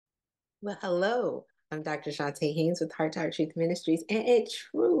Well, hello. I'm Dr. Chonta Haynes with Heart Truth Ministries, and it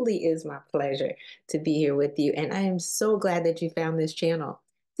truly is my pleasure to be here with you. And I am so glad that you found this channel.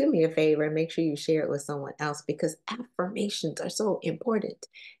 Do me a favor and make sure you share it with someone else because affirmations are so important.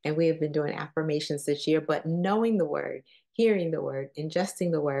 And we have been doing affirmations this year, but knowing the word, hearing the word,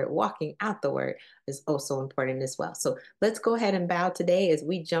 ingesting the word, walking out the word is also important as well. So let's go ahead and bow today as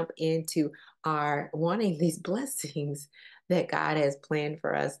we jump into our wanting these blessings that God has planned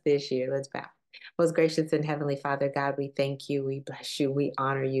for us this year. Let's bow. Most gracious and heavenly Father, God, we thank you, we bless you, we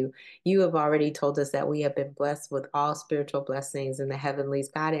honor you. You have already told us that we have been blessed with all spiritual blessings in the heavenlies,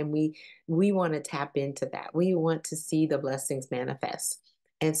 God, and we want to tap into that. We want to see the blessings manifest.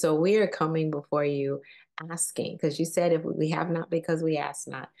 And so we are coming before you asking, because you said if we have not because we ask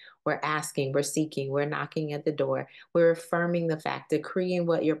not, we're asking, we're seeking, we're knocking at the door. We're affirming the fact, decreeing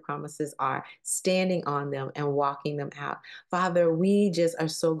what your promises are, standing on them and walking them out. Father, we just are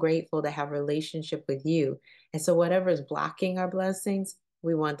so grateful to have a relationship with you. And so whatever is blocking our blessings,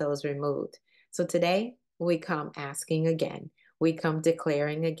 we want those removed. So today we come asking again. We come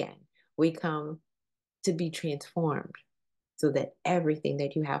declaring again. We come to be transformed so that everything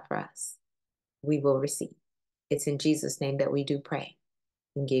that you have for us, we will receive. It's in Jesus' name that we do pray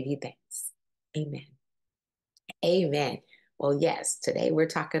and give you thanks. Amen. Amen. Well, yes, today we're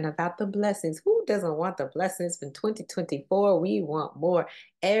talking about the blessings. Who doesn't want the blessings from 2024? We want more.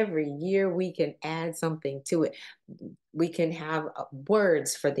 Every year we can add something to it. We can have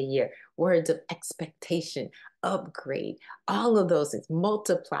words for the year, words of expectation, upgrade, all of those things,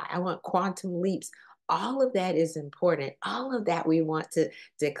 multiply. I want quantum leaps. All of that is important. All of that we want to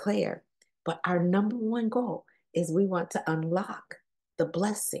declare. But our number one goal is we want to unlock the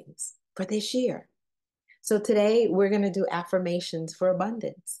blessings for this year. So today we're going to do affirmations for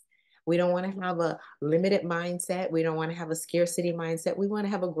abundance. We don't want to have a limited mindset. We don't want to have a scarcity mindset. We want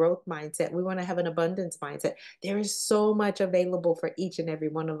to have a growth mindset. We want to have an abundance mindset. There is so much available for each and every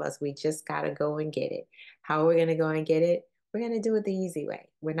one of us. We just got to go and get it. How are we going to go and get it? We're going to do it the easy way.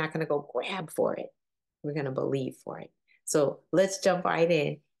 We're not going to go grab for it. We're going to believe for it. So let's jump right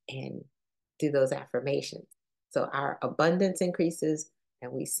in and do those affirmations. So our abundance increases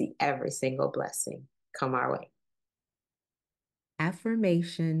and we see every single blessing come our way.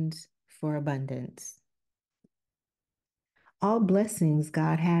 Affirmations for abundance. All blessings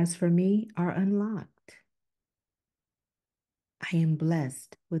God has for me are unlocked. I am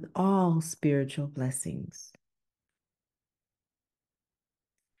blessed with all spiritual blessings.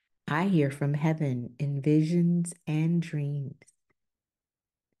 I hear from heaven in visions and dreams.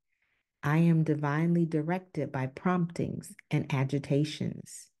 I am divinely directed by promptings and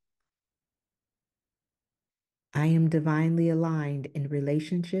agitations. I am divinely aligned in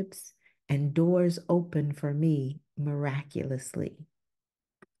relationships and doors open for me miraculously.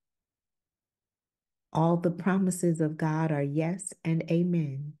 All the promises of God are yes and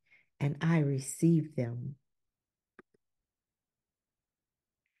amen, and I receive them.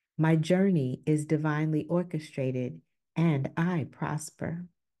 My journey is divinely orchestrated, and I prosper.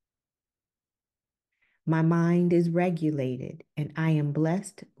 My mind is regulated, and I am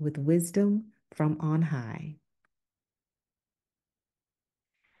blessed with wisdom from on high.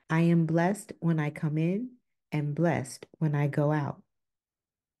 I am blessed when I come in and blessed when I go out.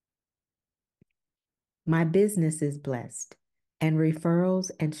 My business is blessed, and referrals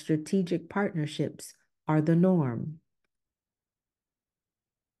and strategic partnerships are the norm.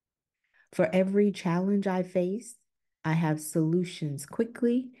 For every challenge I face, I have solutions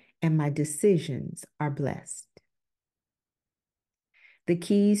quickly, and my decisions are blessed. The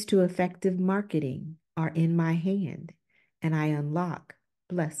keys to effective marketing are in my hand, and I unlock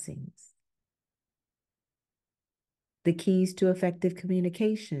blessings. The keys to effective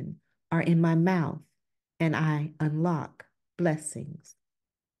communication are in my mouth, and I unlock blessings.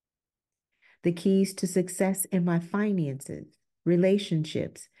 The keys to success in my finances,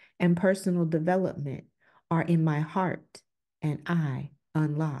 relationships, and personal development are in my heart, and I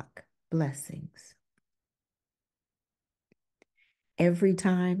unlock blessings. Every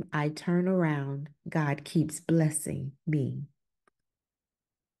time I turn around, God keeps blessing me.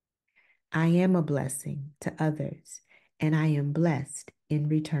 I am a blessing to others, and I am blessed in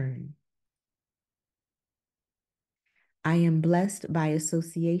return. I am blessed by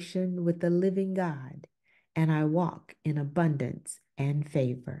association with the living God, and I walk in abundance and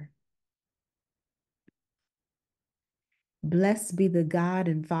favor. Blessed be the God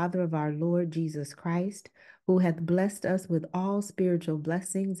and Father of our Lord Jesus Christ, who hath blessed us with all spiritual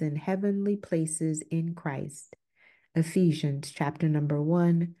blessings in heavenly places in Christ. Ephesians chapter number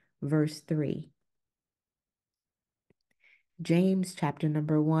 1, verse 3. James chapter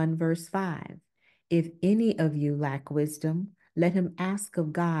number 1, verse 5. If any of you lack wisdom, let him ask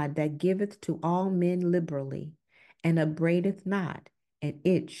of God that giveth to all men liberally, and upbraideth not, and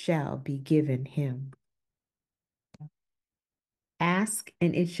it shall be given him. Ask,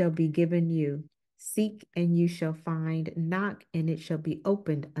 and it shall be given you. Seek, and you shall find. Knock, and it shall be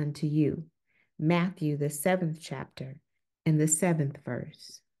opened unto you. Matthew, the 7th chapter, and the 7th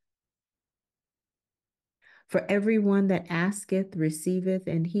verse. For every one that asketh receiveth,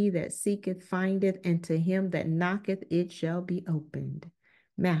 and he that seeketh findeth, and to him that knocketh it shall be opened.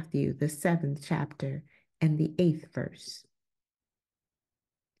 Matthew, the 7th chapter, and the 8th verse.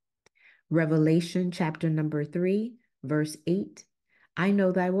 Revelation chapter number 3, verse 8. I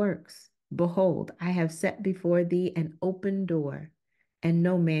know thy works. Behold, I have set before thee an open door, and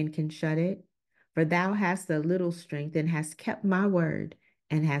no man can shut it. For thou hast a little strength, and hast kept my word,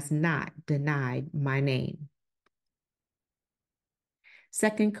 and hast not denied my name.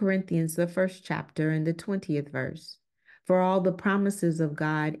 2 Corinthians, the 1st chapter, and the 20th verse. For all the promises of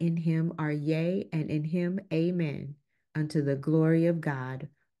God in him are yea, and in him amen, unto the glory of God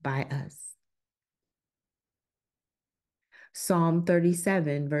by us. Psalm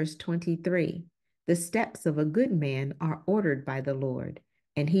 37, verse 23. The steps of a good man are ordered by the Lord,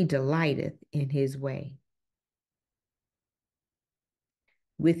 and he delighteth in his way.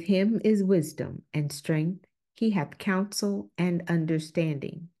 With him is wisdom and strength. He hath counsel and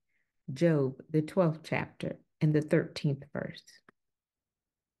understanding. Job, the 12th chapter, and the 13th verse.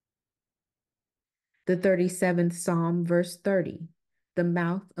 The 37th Psalm, verse 30. The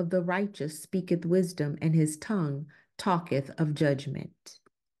mouth of the righteous speaketh wisdom, and his tongue talketh of judgment.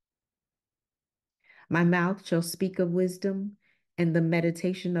 My mouth shall speak of wisdom, and the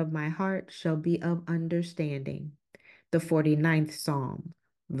meditation of my heart shall be of understanding. The 49th Psalm,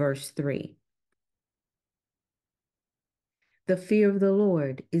 verse 3. The fear of the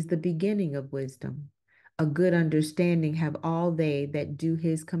Lord is the beginning of wisdom. A good understanding have all they that do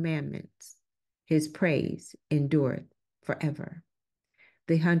his commandments. His praise endureth forever.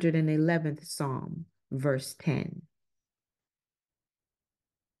 The 111th Psalm, verse 10.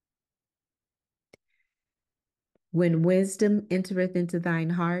 When wisdom entereth into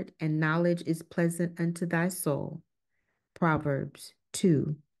thine heart, and knowledge is pleasant unto thy soul. Proverbs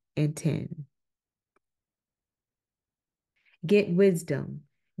 2 and 10. Get wisdom,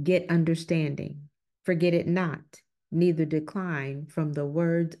 get understanding. Forget it not, neither decline from the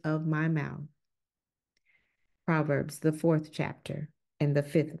words of my mouth. Proverbs, the 4th chapter, and the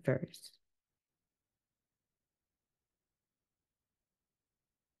 5th verse.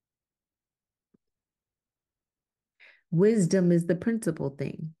 Wisdom is the principal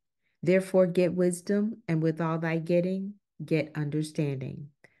thing. Therefore get wisdom, and with all thy getting, get understanding.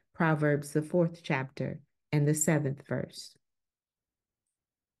 Proverbs, the 4th chapter, and the 7th verse.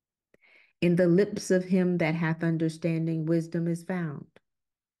 In the lips of him that hath understanding, wisdom is found,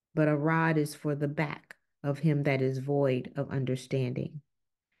 but a rod is for the back of him that is void of understanding.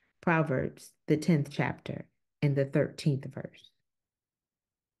 Proverbs, the 10th chapter, and the 13th verse.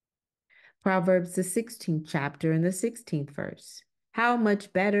 Proverbs, the 16th chapter, and the 16th verse. How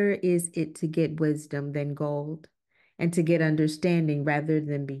much better is it to get wisdom than gold, and to get understanding rather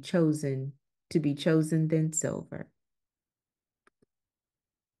than to be chosen than silver.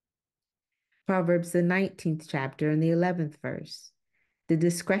 Proverbs, the 19th chapter, and the 11th verse. The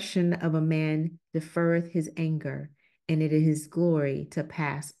discretion of a man deferreth his anger, and it is his glory to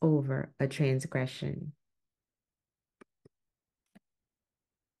pass over a transgression.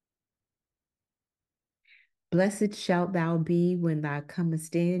 Blessed shalt thou be when thou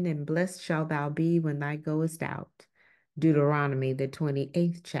comest in, and blessed shalt thou be when thou goest out. Deuteronomy, the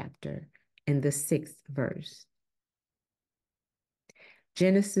 28th chapter, and the 6th verse.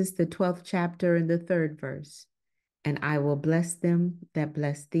 Genesis, the 12th chapter, and the 3rd verse. And I will bless them that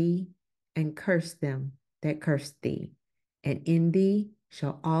bless thee, and curse them that curse thee. And in thee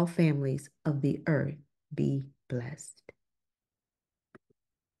shall all families of the earth be blessed.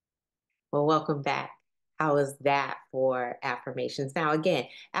 Well, welcome back. How is that for affirmations? Now, again,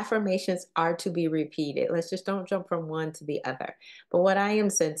 affirmations are to be repeated. Let's just don't jump from one to the other. But what I am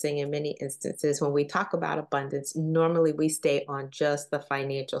sensing in many instances, when we talk about abundance, normally we stay on just the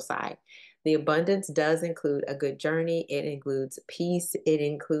financial side. The abundance does include a good journey. It includes peace. It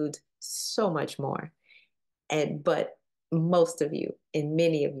includes so much more. But most of you and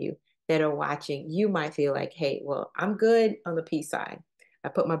many of you that are watching, you might feel like, hey, well, I'm good on the peace side. I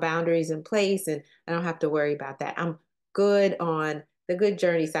put my boundaries in place and I don't have to worry about that. I'm good on the good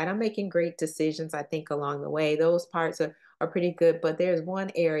journey side. I'm making great decisions, I think, along the way. Those parts are pretty good. But there's one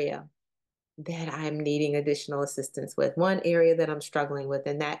area that I'm needing additional assistance with, one area that I'm struggling with,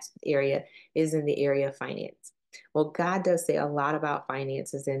 and that area is in the area of finance. Well, God does say a lot about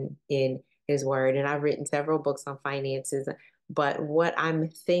finances in His Word, and I've written several books on finances. But what I'm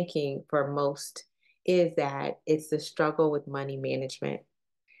thinking for most is that it's the struggle with money management.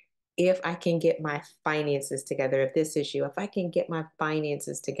 If I can get my finances together, if this issue, if I can get my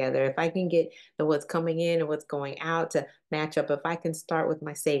finances together, if I can get the what's coming in and what's going out to match up, if I can start with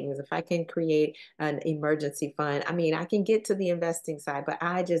my savings, if I can create an emergency fund, I mean, I can get to the investing side, but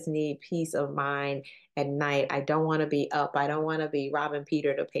I just need peace of mind at night. I don't want to be up. I don't want to be robbing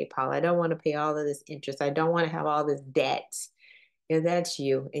Peter to pay Paul. I don't want to pay all of this interest. I don't want to have all this debt. If that's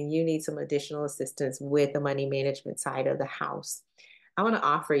you and you need some additional assistance with the money management side of the house, I want to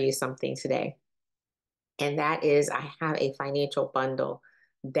offer you something today. And that is, I have a financial bundle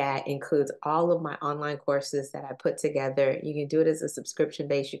that includes all of my online courses that I put together. You can do it as a subscription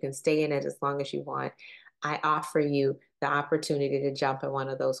base. You can stay in it as long as you want. I offer you the opportunity to jump in one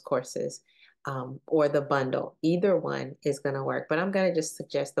of those courses or the bundle. Either one is going to work, but I'm going to just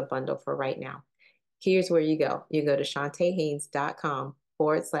suggest the bundle for right now. Here's where you go. You go to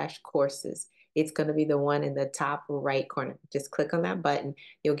ChontaHaynes.com/courses. It's going to be the one in the top right corner. Just click on that button.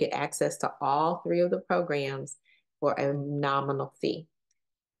 You'll get access to all three of the programs for a nominal fee.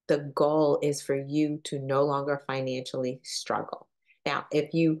 The goal is for you to no longer financially struggle. Now,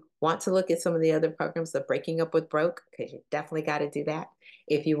 if you want to look at some of the other programs, the Breaking Up with Broke, because you definitely got to do that.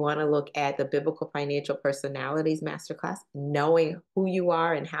 If you want to look at the Biblical Financial Personalities Masterclass, knowing who you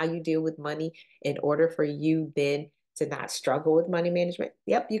are and how you deal with money in order for you then to not struggle with money management,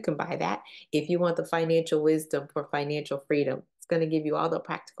 yep, you can buy that. If you want the Financial Wisdom for Financial Freedom, it's going to give you all the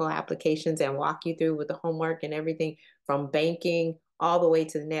practical applications and walk you through with the homework and everything from banking all the way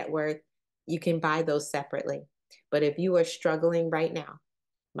to the net worth. You can buy those separately. But if you are struggling right now,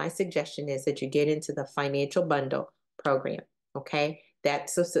 my suggestion is that you get into the financial bundle program. Okay.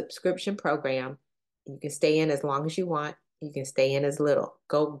 That's a subscription program. You can stay in as long as you want. You can stay in as little.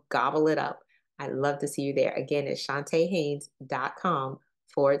 Go gobble it up. I'd love to see you there. Again, it's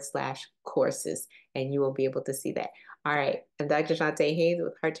ChontaHaynes.com/courses, and you will be able to see that. All right. I'm Dr. Chonta Haynes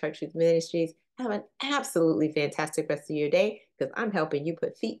with Heart Truth Ministries. Have an absolutely fantastic rest of your day because I'm helping you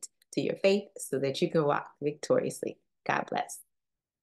put feet to your faith so that you can walk victoriously. God bless.